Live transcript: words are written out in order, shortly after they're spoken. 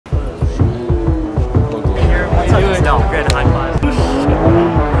No, we're gonna high five.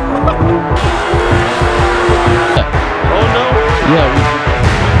 Oh no! Yeah.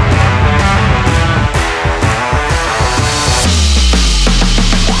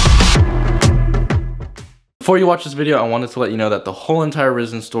 Before you watch this video, I wanted to let you know that the whole entire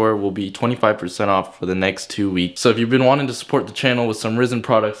Risen store will be 25% off for the next 2 weeks. So if you've been wanting to support the channel with some Risen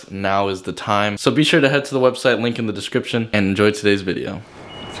products, now is the time. So be sure to head to the website, link in the description, and enjoy today's video.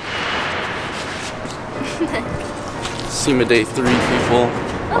 SEMA day 3, people.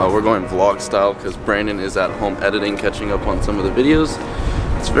 We're going vlog style because Brandon is at home editing, catching up on some of the videos.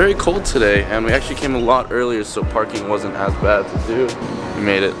 It's very cold today, and we actually came a lot earlier, so parking wasn't as bad to do. We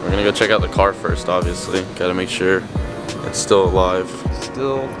made it. We're gonna go check out the car first, obviously. Gotta make sure it's still alive.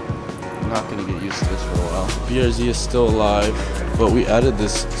 Still not gonna get used to this for a while. BRZ is still alive, but we added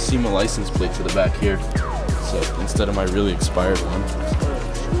this SEMA license plate to the back here. So instead of my really expired one.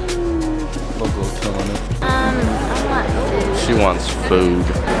 Lowglow killing it. I want food. She wants food.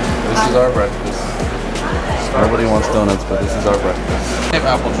 This is our breakfast. Nobody wants donuts, but this is our breakfast. I have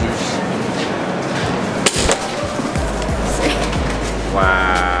apple juice.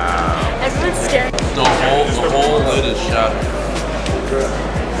 Wow. Everyone's staring. The whole lid is shattered.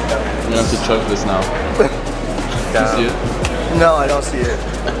 I'm gonna have to chug this now. Do you see it? No, I don't see it.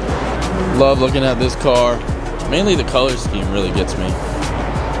 Love looking at this car. Mainly the color scheme really gets me.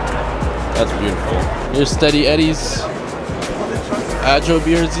 That's beautiful. Here's Steady Eddie's Adro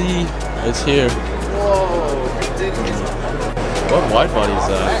BRZ. It's here. Whoa, ridiculous. What wide body is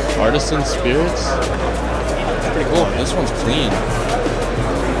that? Artisan Spirits? Pretty cool. This one's clean.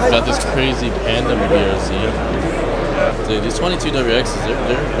 Got this crazy Pandem BRZ. Dude, these 22WXs,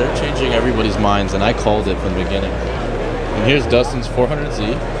 they're changing everybody's minds, and I called it from the beginning. And here's Dustin's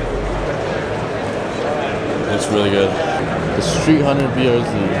 400Z. Looks really good. The Street Hunter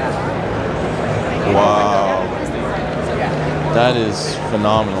BRZ. Wow. That is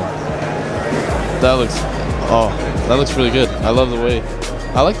phenomenal. That looks really good. I love the way.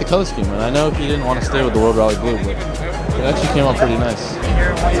 I like the color scheme, and I know he didn't want to stay with the World Rally Blue, but it actually came out pretty nice.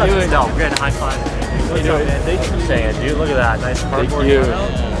 No, we're gonna high five. What's up, man? Thank you for saying it, dude. Look at that. Nice cardboard. Thank you.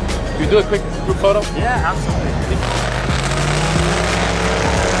 Can we do a quick group photo? Yeah, absolutely.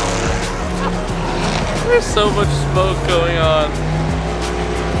 There's so much smoke going on.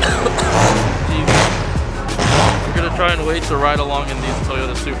 We're gonna try and wait to ride along in these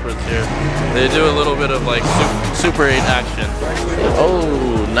Toyota Supras here. They do a little bit of like Super 8 action.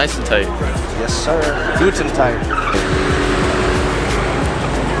 Oh, nice and tight. Yes, sir. Guten tight.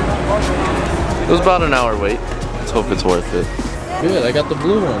 It was about an hour wait. Let's hope it's worth it. Good, I got the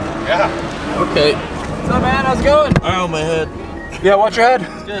blue one. Yeah. Okay. What's up, man? How's it going? Oh, my head. Yeah, watch your head.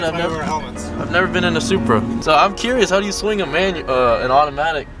 It's good. I've never been in a Supra. So I'm curious, how do you swing an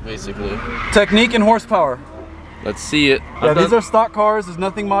automatic, basically? Technique and horsepower. Let's see it. Yeah, these are stock cars. There's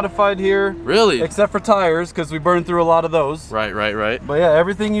nothing modified here. Really? Except for tires, because we burned through a lot of those. Right. But yeah,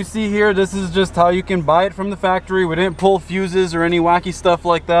 everything you see here, this is just how you can buy it from the factory. We didn't pull fuses or any wacky stuff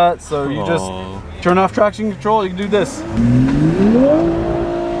like that. So you just turn off traction control, you can do this.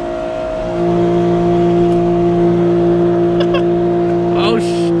 Oh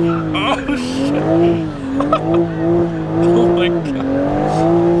shit. Oh my god.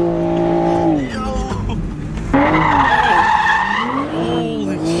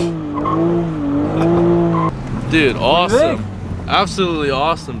 Dude, awesome. Absolutely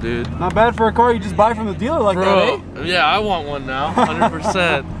awesome, dude. Not bad for a car you just buy from the dealer like that, eh? Yeah, I want one now,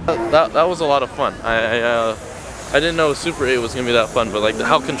 100%. that was a lot of fun. I didn't know Super 8 was gonna be that fun, but like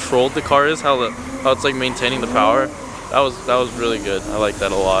how controlled the car is, how it's like maintaining the power. That was really good. I like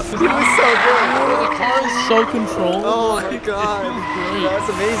that a lot. It was so good. The car is so controlled. Oh my god. That's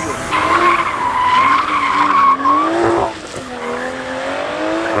amazing.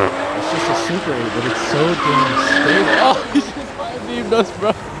 It's a Super 8, but it's so damn stable. Oh, he's just beamed us,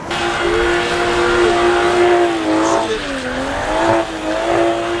 bro.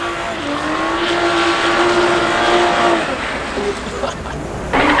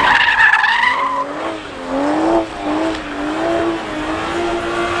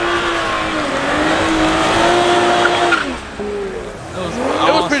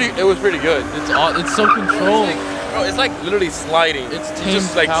 It was pretty good. It's so controlled. Bro, it's like literally sliding. It's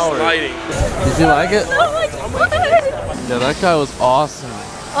just like power. sliding. Did you like it? Oh my god! Yeah, that guy was awesome.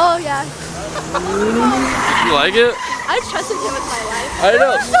 Oh yeah. Did you like it? I trusted him with my life. I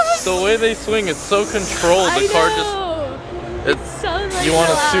know. The way they swing, it's so controlled. The car just. It's so like you want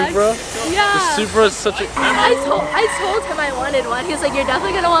a relaxed. Supra? Yeah. The Supra is such a. I told him I wanted one. He was like, "You're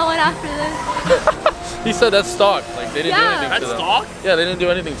definitely gonna want one after this." He said that's stock. Like they didn't do anything to That's them. stock? Yeah, they didn't do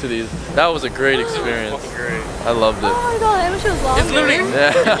anything to these. That was a great experience. Great. I loved it. Oh my god, I wish it was longer. It's literally,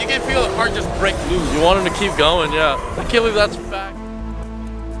 Yeah. you can feel the heart just break loose. You want him to keep going, yeah. I can't believe that's fact.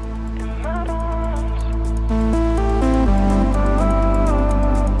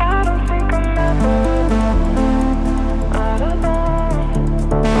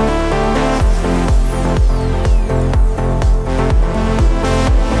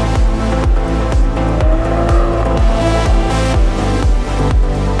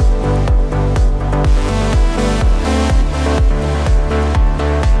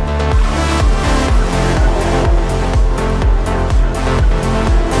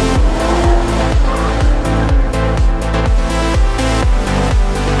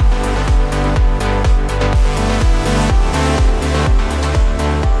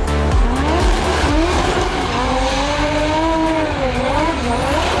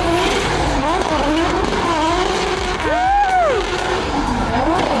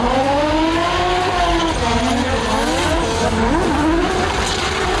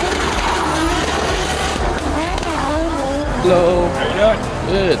 Hello. How you doing?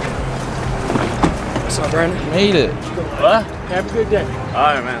 Good. What's up, Brandon? Made it. What? Have a good day.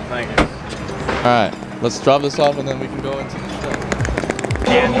 Alright, man, thank you. Alright, let's drop this off and then we can go into the stuff.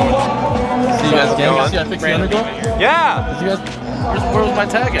 See you guys again. See, I fixed the underglow? Yeah! Did you guys, where was my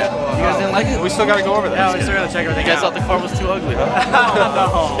tag at? You guys didn't like it? We still gotta go over that. Yeah, we still gotta check everything You guys out. thought the car was too ugly, huh? No.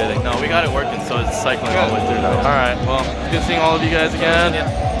 Just kidding. No, we got it working, so it's cycling all the way through now. Alright, well, it's good seeing all of you guys again.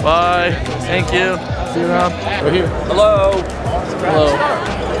 Bye. Thank you. See you around. We're here. Hello! Hello.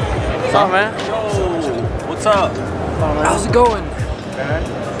 What's up, man? Yo! What's up? How's it going?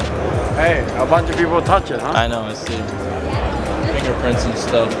 Hey, a bunch of people touch it, huh? I know, I see. Fingerprints and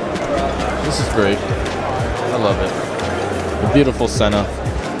stuff. This is great. I love it. A beautiful Senna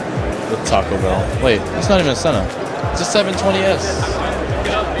with Taco Bell. Wait, it's not even a Senna. It's a 720S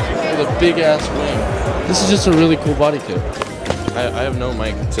with a big ass wing. This is just a really cool body kit. I have no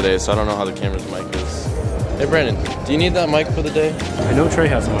mic today, so I don't know how the camera's mic is. Hey Brandon, do you need that mic for the day? I know Trey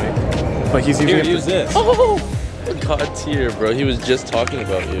has a mic, but he's using it. Use this. Oh, God tier, bro. He was just talking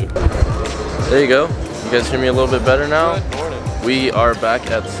about you. There you go. You guys hear me a little bit better now? Good morning. We are back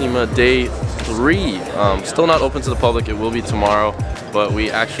at SEMA day 3. Still not open to the public. It will be tomorrow, but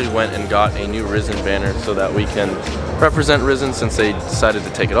we actually went and got a new Risen banner so that we can represent Risen since they decided to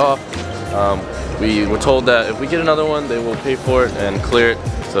take it off. We were told that if we get another one, they will pay for it and clear it.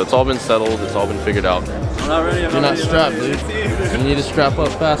 So it's all been settled. It's all been figured out. I'm not ready. You're not strapped, dude. You need to strap up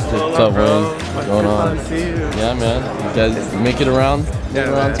faster. What's up, Wayne? What's going on? Yeah, man. You guys make it around? Make it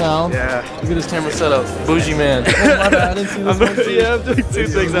around town? Yeah. Look at this camera setup. Bougie man. Oh, my bad. I didn't see this one. Yeah, I'm doing two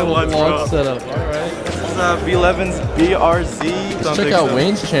things at once, bro. Vlog setup. Alright. This is B11's BRZ. Let's check out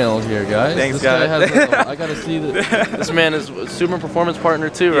Wayne's channel here, guys. Thanks, this guy guys. has I gotta see that. This man is a Suma Performance partner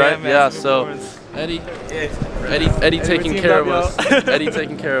too, right? man, Yeah, Suma so Performance. Eddie taking care of us. Eddie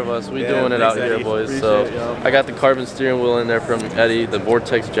taking care of us. We doing it out thanks, here, Eddie. boys. Appreciate So it, yo. I got the carbon steering wheel in there from Eddie, the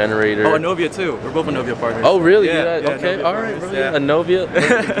vortex generator. Oh, Anovia too. We're both Anovia partners. Oh, really? Yeah, Yeah, okay, Anovia all right, bro. partners, yeah. Anovia,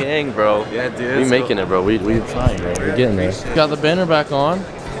 look at the gang, bro. Yeah, dude. We making it, bro. We trying, bro. We're getting there. Got the banner back on.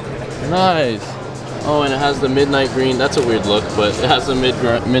 Nice. Oh, and it has the midnight green. That's a weird look, but it has the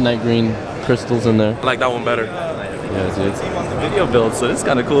midnight green crystals in there. I like that one better. Yeah, dude. Team on the video build, so it's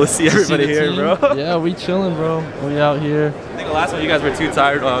kind of cool to see everybody See the here, team? bro. Yeah, we chilling, bro. We out here. I think the last one you guys were too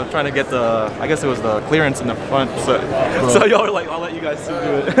tired trying to get the, I guess it was the clearance in the front, so y'all were like, I'll let you guys do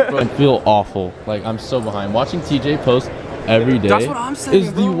it. I feel awful. Like, I'm so behind. Watching TJ post every day That's what I'm saying,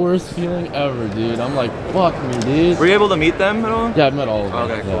 is the bro. worst feeling ever, dude. I'm like, fuck me, dude. Were you able to meet them at all? Yeah, I've met all of them.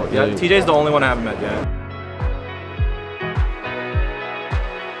 Okay, cool. Yeah, TJ's the only one I haven't met yet.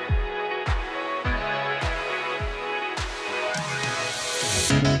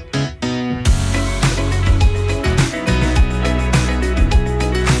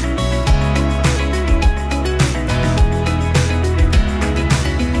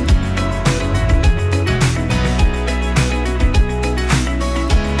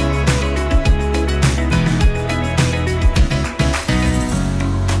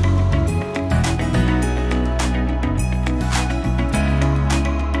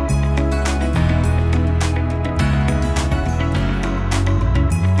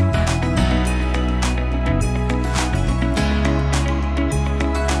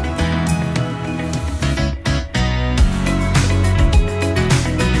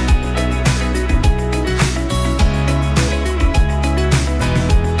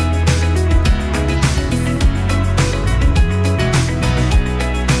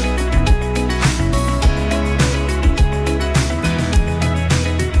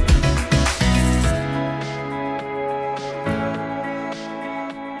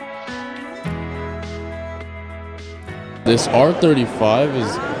 This R35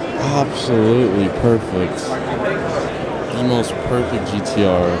 is absolutely perfect. The most perfect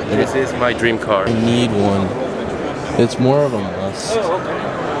GTR. This is my dream car. I need one. It's more of a must.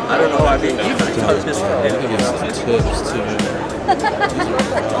 I don't know. I mean, you can touch this. I think it's tips too.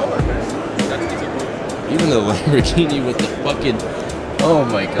 Even the Lamborghini with the fucking, oh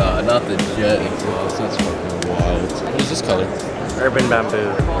my god, not the jet exhaust. That's fucking wild. What is this color? Urban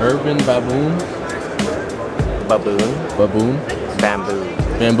bamboo. Urban baboon. Baboon. Baboon. Bamboo.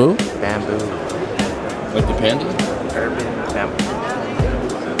 Bamboo. Bamboo. Like the panda. Urban bamboo.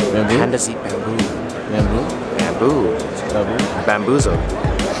 Bamboo. Pandas eat bamboo. Bamboo. Bamboo. Baboon. Bamboozle.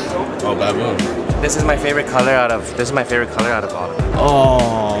 Oh, baboon. This is my favorite color out of. This is my favorite color out of all of them.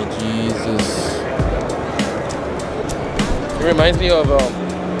 Oh, Jesus. It reminds me of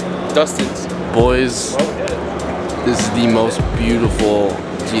Dustin's. Boys, this is the most beautiful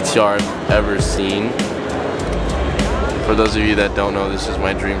GTR I've ever seen. For those of you that don't know, this is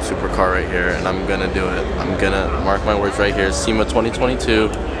my dream supercar right here, and I'm gonna do it. I'm gonna mark my words right here. SEMA 2022,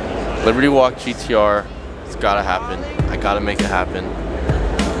 Liberty Walk GTR. It's gotta happen. I gotta make it happen.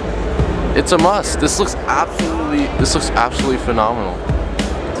 It's a must. This looks absolutely phenomenal.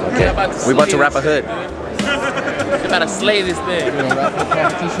 Okay, we about to wrap a hood. We're about to slay this thing. You wanna wrap the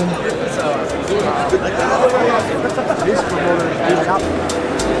competition?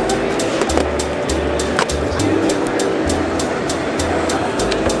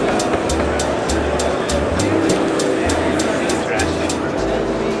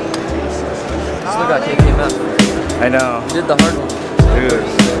 Still got KK up. I know. You did the hard one. Dude.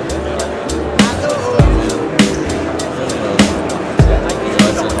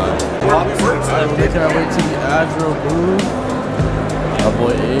 We're making our way to the Adro booth. Our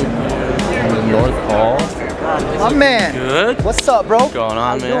boy Abe from the North Hall. My man. Good. What's up, bro? What's going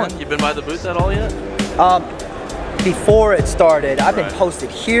on, man? Doing? You been by the booth at all yet? Before it started, I've been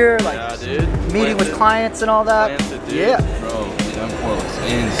posted here, like meeting with clients and all that. Yeah. Bro, the M4 looks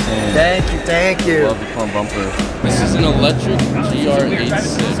insane. Thank you. Love the front bumper. This is an electric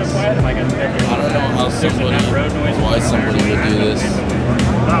GR86. I don't know why somebody would do this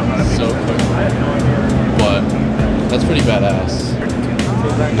so quick, but that's pretty badass.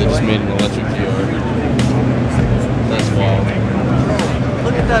 They just made an electric GR. That's wild.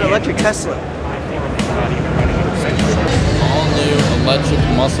 Look at that electric Tesla. All new electric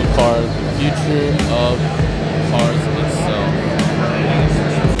muscle car, the future of cars itself.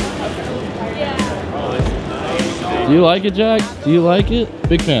 Do you like it, Jack? Do you like it?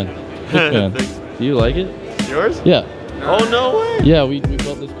 Big fan. Big fan. Do you like it? Yours? Yeah. Oh, no way. Yeah, we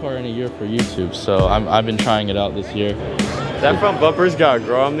built this car in a year for YouTube, so I've been trying it out this year. That front bumper's got to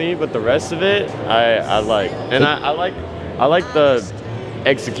grow on me, but the rest of it, I like. And I like the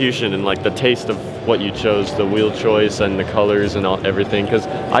execution and like the taste of what you chose, the wheel choice and the colors and everything, because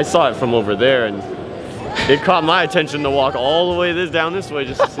I saw it from over there and it caught my attention to walk all the way down this way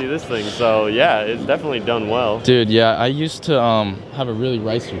just to see this thing. So yeah, it's definitely done well. Dude, yeah, I used to have a really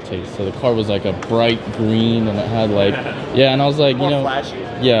ricer taste, so the car was like a bright green and it had like, yeah, and I was like, More you know, flashy.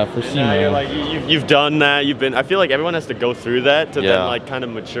 yeah, for SEMA. Now you're like, you've done that, I feel like everyone has to go through that to then like kind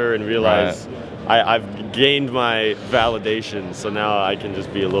of mature and realize I've gained my validation, so now I can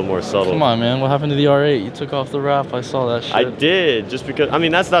just be a little more subtle. Come on, man, what happened to the R8? You took off the wrap, I saw that shit. I did, just because, I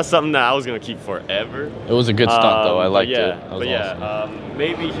mean, that's not something that I was going to keep forever. It was a good stunt though, I liked it. That was awesome.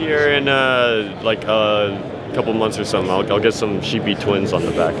 Maybe here in like a couple months or something, I'll get some sheepy twins on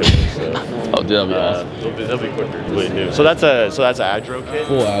the back of it. So, oh, dude, that'll be awesome. They'll be quicker, really new. So that's an Adro kit?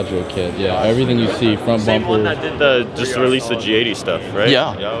 Full Adro kit, yeah. Everything you see, front Same bumper. one that did just release the G80 stuff, right?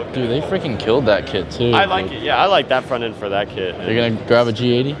 Yeah. Okay. Dude, they freaking killed that kit too. I like it, yeah, I like that front end for that kit. You're gonna grab a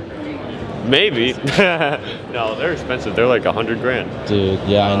G80? Maybe. No, they're expensive. They're like 100 grand. Dude,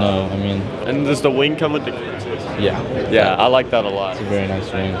 yeah, I know. I mean, and does the wing come with the kit too? Yeah. Yeah, I like that a lot. It's a very nice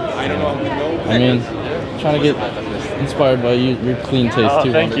wing. I mean, trying to get inspired by your clean taste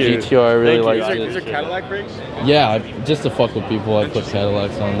too. Thank you. GTR, I really like it. These are Cadillac brakes? Yeah, just to fuck with people, I put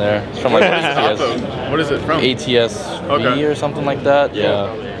Cadillacs on there. It's from like ATS. What is it from? ATS-V or something like that.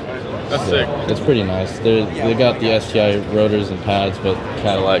 Yeah. That's sick. It's pretty nice. They got the STI rotors and pads, but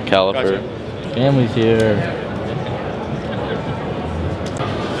Cadillac caliper. Gotcha. Family's here.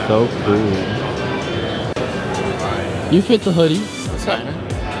 So cool. You fit the hoodie. What's up, man?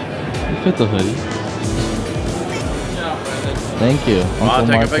 You fit the hoodie. Thank you, Uncle I'll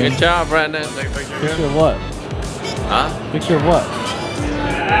take Martin. a picture of Brandon. Take a picture of Picture him. of what? Huh? Picture of what?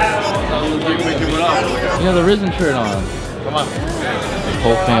 Take a picture with us. You have the Risen shirt on. Come on. The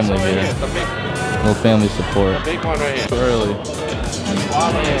whole family here. Whole family support. Big one right here. Too early.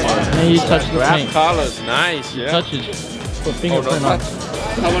 And you touch the Grab paint. colors, nice, yeah. Touch it. Put fingerprint on.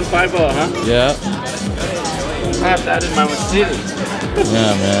 Carbon fiber, huh? Yeah. I have that in my Mercedes.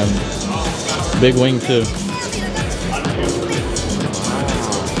 Yeah, man. Big wing too.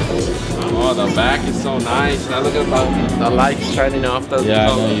 Oh, the back is so nice. Now look at the lights shining off the Yeah,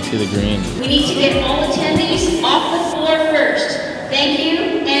 I know, you see the green. We need to get all attendees off the floor first. Thank you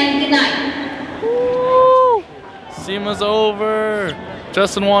and good night. SEMA's over.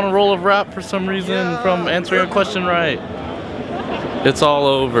 Justin won a roll of rap for some reason from answering a question right. It's all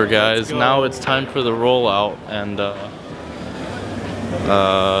over, guys. Now it's time for the rollout and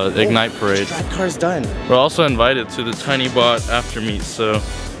Ignite Parade. That car's done. We're also invited to the Tinybot after meet, so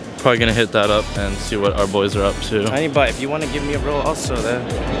probably gonna hit that up and see what our boys are up to. Tinybot, if you want to give me a roll also then.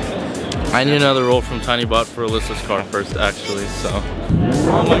 I need another roll from Tinybot for Alyssa's car first, actually, so.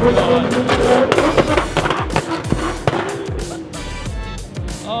 Oh my god.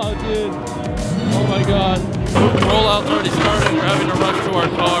 Oh, dude. Oh my god. Rollout's already starting. We're having to rush to our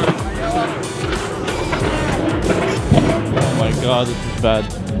car. Oh my god, this is bad.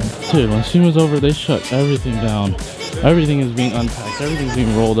 Dude, when SEMA's over, they shut everything down. Everything is being unpacked. Everything's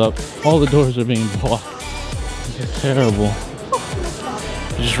being rolled up. All the doors are being blocked. This is terrible.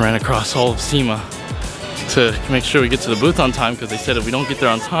 We just ran across all of SEMA to make sure we get to the booth on time because they said if we don't get there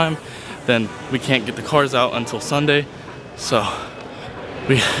on time, then we can't get the cars out until Sunday. So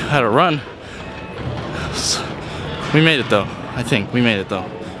we had to run. So we made it though. I think we made it though.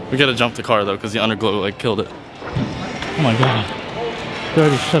 We gotta jump the car though because the underglow like killed it. Oh my god. They're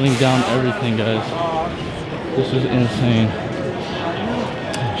already shutting down everything, guys. This is insane.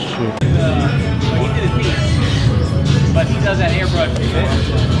 Oh, shoot. But he does that airbrush.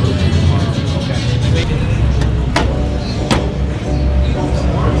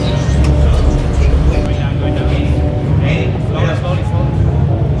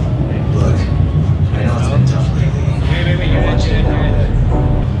 Look, I know it's been tough lately. Wait, you want you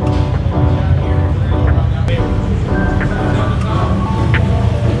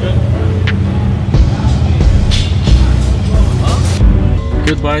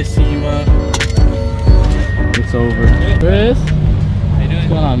Goodbye, SEMA. It's over. Chris? How you doing? What's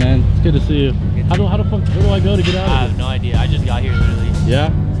going on, man? It's good to see you. How do where do I go to get out of here? I have no idea. I just got here literally.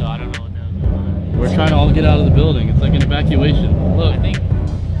 Yeah? So I don't know what now. We're trying to all get out of the building. It's like an evacuation. Look. I think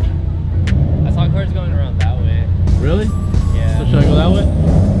I saw cars going around that way. Really? Yeah. So should I go that way?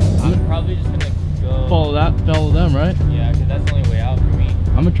 I'm probably just gonna go Follow them, right? Yeah, because that's the only way out for me.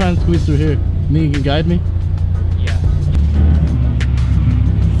 I'm gonna try and squeeze through here. You think you can guide me? Yeah.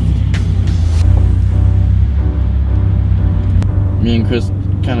 Me and Chris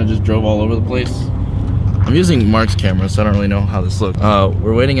kind of just drove all over the place. I'm using Mark's camera, so I don't really know how this looks.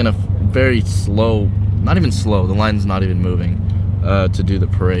 We're waiting in a very slow, not even slow, the line's not even moving, to do the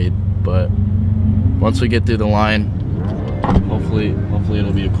parade. But once we get through the line, hopefully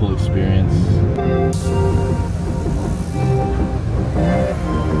it'll be a cool experience.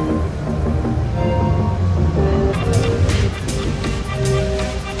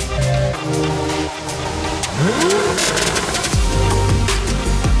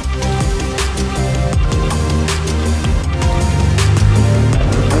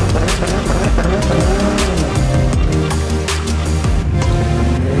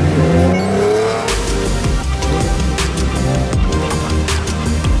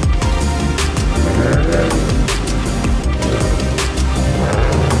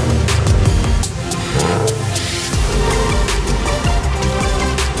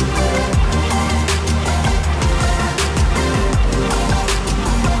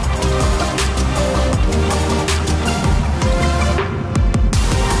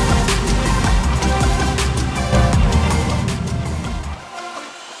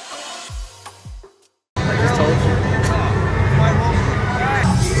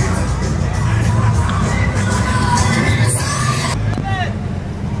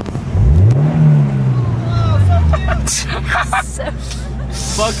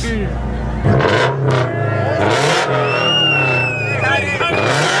 Fucker.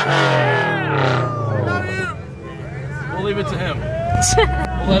 We'll leave it to him.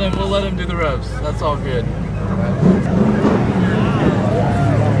 We'll let him do the revs. That's all good.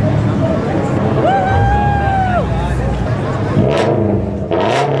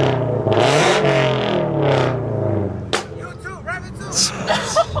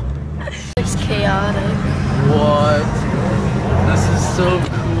 It's chaotic. What? This is so cool.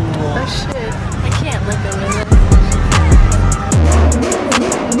 Oh shit. I can't look over there.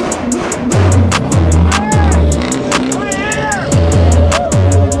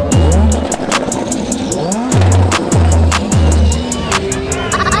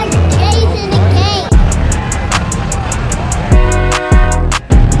 I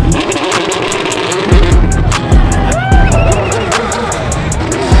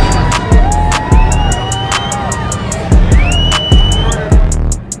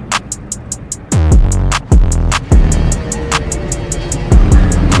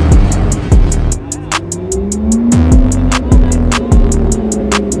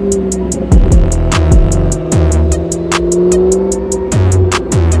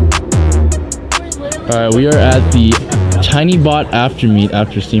Alright, we are at the Tinybot after meet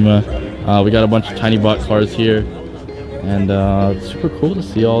after SEMA. We got a bunch of Tinybot cars here, and it's super cool to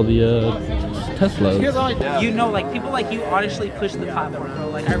see all the Teslas. You know, like, people like you honestly push the platform, bro.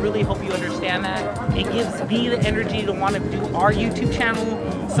 Like, I really hope you understand that. It gives me the energy to want to do our YouTube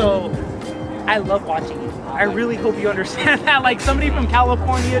channel, so I love watching you. I really hope you understand that. Like, somebody from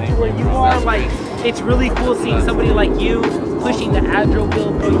California to where you are, like, it's really cool seeing somebody like you pushing the Adro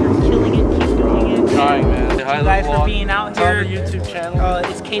build, bro. You're killing it. Keep doing it. Trying, man. Thank you guys for being out here. On the YouTube channel.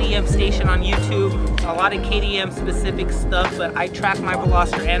 It's KDM Station on YouTube. A lot of KDM specific stuff, but I track my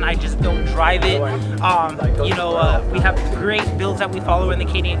Veloster and I just don't drive it. You know, we have great builds that we follow in the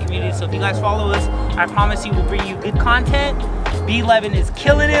KDM community. So if you guys follow us, I promise you we'll bring you good content. B11 is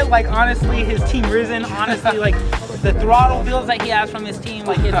killing it. Like, honestly, his team Risen, honestly, like, the throttle builds that he has from his team,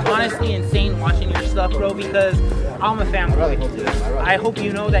 like, it's honestly insane watching your stuff, bro, because I'm a fan, bro. I hope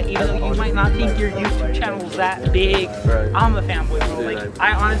you know that even though you might not think your YouTube channel is that big, I'm a fanboy, bro. Like,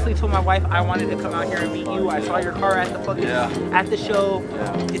 I honestly told my wife I wanted to come out here and meet you. I saw your car at the fucking at the show.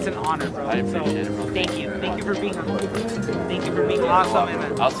 It's an honor, bro. I appreciate it, bro. Thank you. Thank you for being Thank you for being awesome.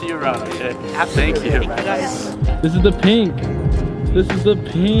 And I'll see you around, okay? Absolutely. Thank you. Thank you guys. This is the pink. This is the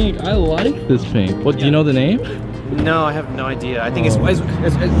pink. I like this pink. What, do you know the name? No, I have no idea. I think it's one of the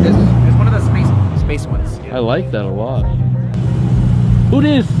space ones. Yeah. I like that a lot. Who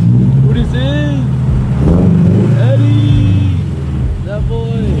this? Who this is? Eddie! That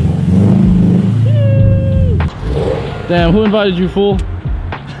boy. Damn, who invited you, fool?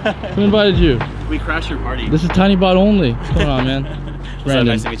 Who invited you? We crashed your party. This is Tinybot only. What's going on, man? Brandon.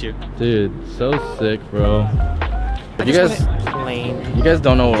 Nice to meet you. Dude, so sick, bro. You guys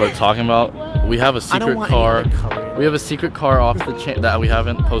don't know what we're talking about. We have a secret car. We have a secret car off the that we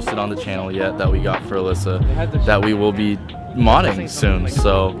haven't posted on the channel yet that we got for Alyssa that we will be modding soon.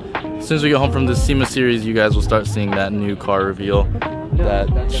 So as soon as we get home from this SEMA series, you guys will start seeing that new car reveal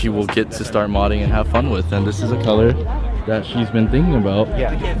that she will get to start modding and have fun with. And this is a color that she's been thinking about.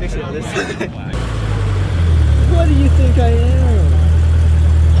 Yeah. What do you think I am?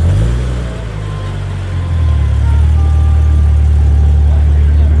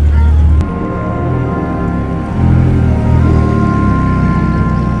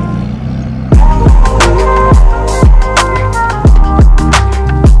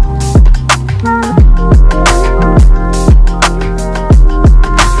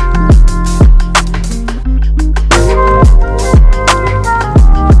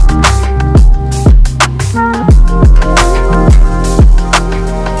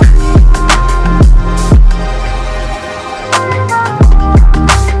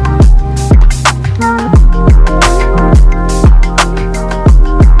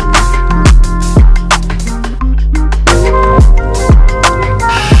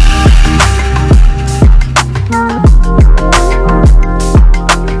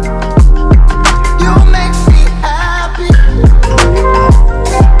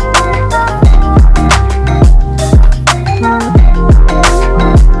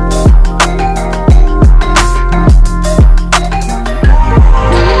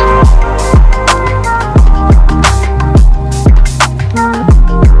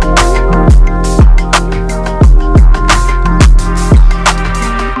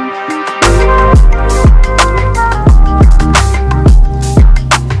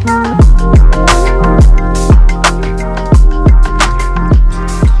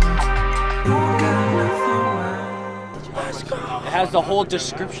 The whole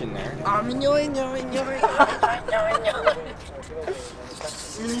description there. Oh,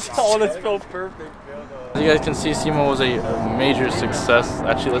 this felt perfect. As you guys can see, SEMA was a major success.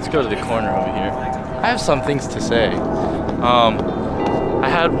 Actually, let's go to the corner over here. I have some things to say. I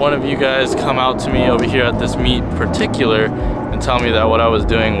had one of you guys come out to me over here at this meet in particular and tell me that what I was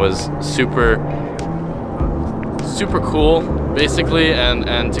doing was super cool, basically,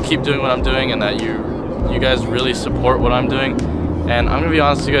 and to keep doing what I'm doing, and that you guys really support what I'm doing. And I'm gonna be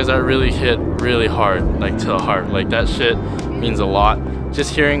honest with you guys, that really hit really hard, like to the heart. Like, that shit means a lot.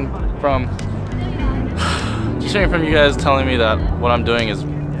 Just hearing from you guys telling me that what I'm doing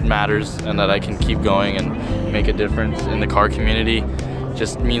matters and that I can keep going and make a difference in the car community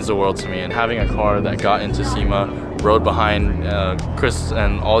just means the world to me. And having a car that got into SEMA, rode behind Chris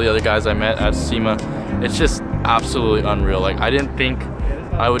and all the other guys I met at SEMA, it's just absolutely unreal. Like, I didn't think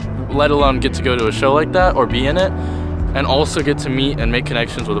I would, let alone get to go to a show like that or be in it, and also get to meet and make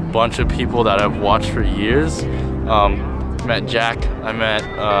connections with a bunch of people that I've watched for years. Met Jack, I met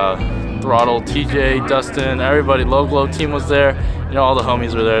Throttle, TJ, Dustin, everybody, Lowglow team was there, you know, all the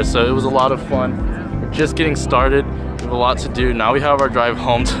homies were there, so it was a lot of fun. We're just getting started, we have a lot to do. Now we have our drive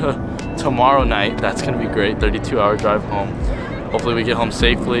home to tomorrow night. That's gonna be great, 32-hour drive home. Hopefully we get home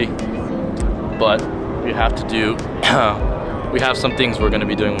safely, but we have to do, we have some things we're gonna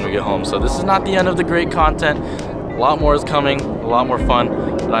be doing when we get home. So this is not the end of the great content. A lot more is coming, a lot more fun,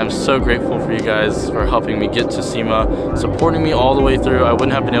 but I'm so grateful for you guys for helping me get to SEMA, supporting me all the way through. I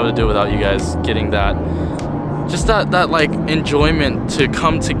wouldn't have been able to do it without you guys getting that, just that like enjoyment to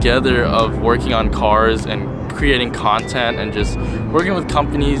come together of working on cars and creating content and just working with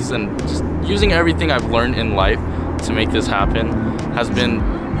companies and just using everything I've learned in life to make this happen has been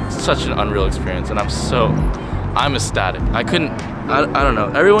such an unreal experience, and I'm ecstatic. I don't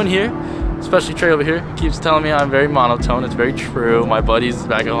know, everyone here, especially Trey over here, keeps telling me I'm very monotone. It's very true. My buddies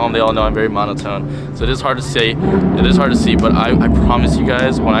back at home, they all know I'm very monotone. So it is hard to say, it is hard to see, but I promise you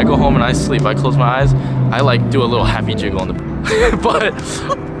guys, when I go home and I sleep, I close my eyes, I like do a little happy jiggle on the but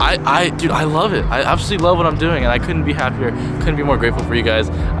dude, I love it. I absolutely love what I'm doing, and I couldn't be happier, couldn't be more grateful for you guys.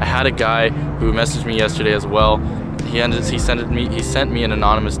 I had a guy who messaged me yesterday as well. He sent me an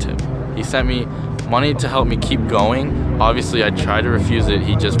anonymous tip. He sent me money to help me keep going. Obviously, I tried to refuse it.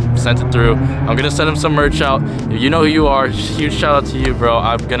 He just sent it through. I'm gonna send him some merch out. If you know who you are, huge shout out to you, bro.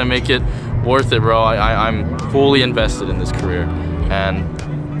 I'm gonna make it worth it, bro. I'm fully invested in this career,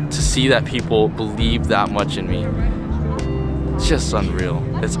 and to see that people believe that much in me, it's just unreal.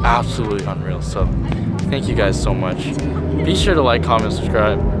 It's absolutely unreal. So thank you guys so much. Be sure to like, comment,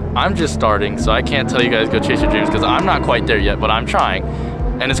 subscribe. I'm just starting, so I can't tell you guys go chase your dreams because I'm not quite there yet, but I'm trying,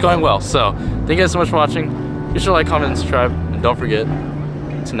 and it's going well. So thank you guys so much for watching. Be sure to like, comment, and subscribe, and don't forget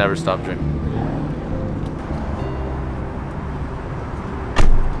to never stop dreaming.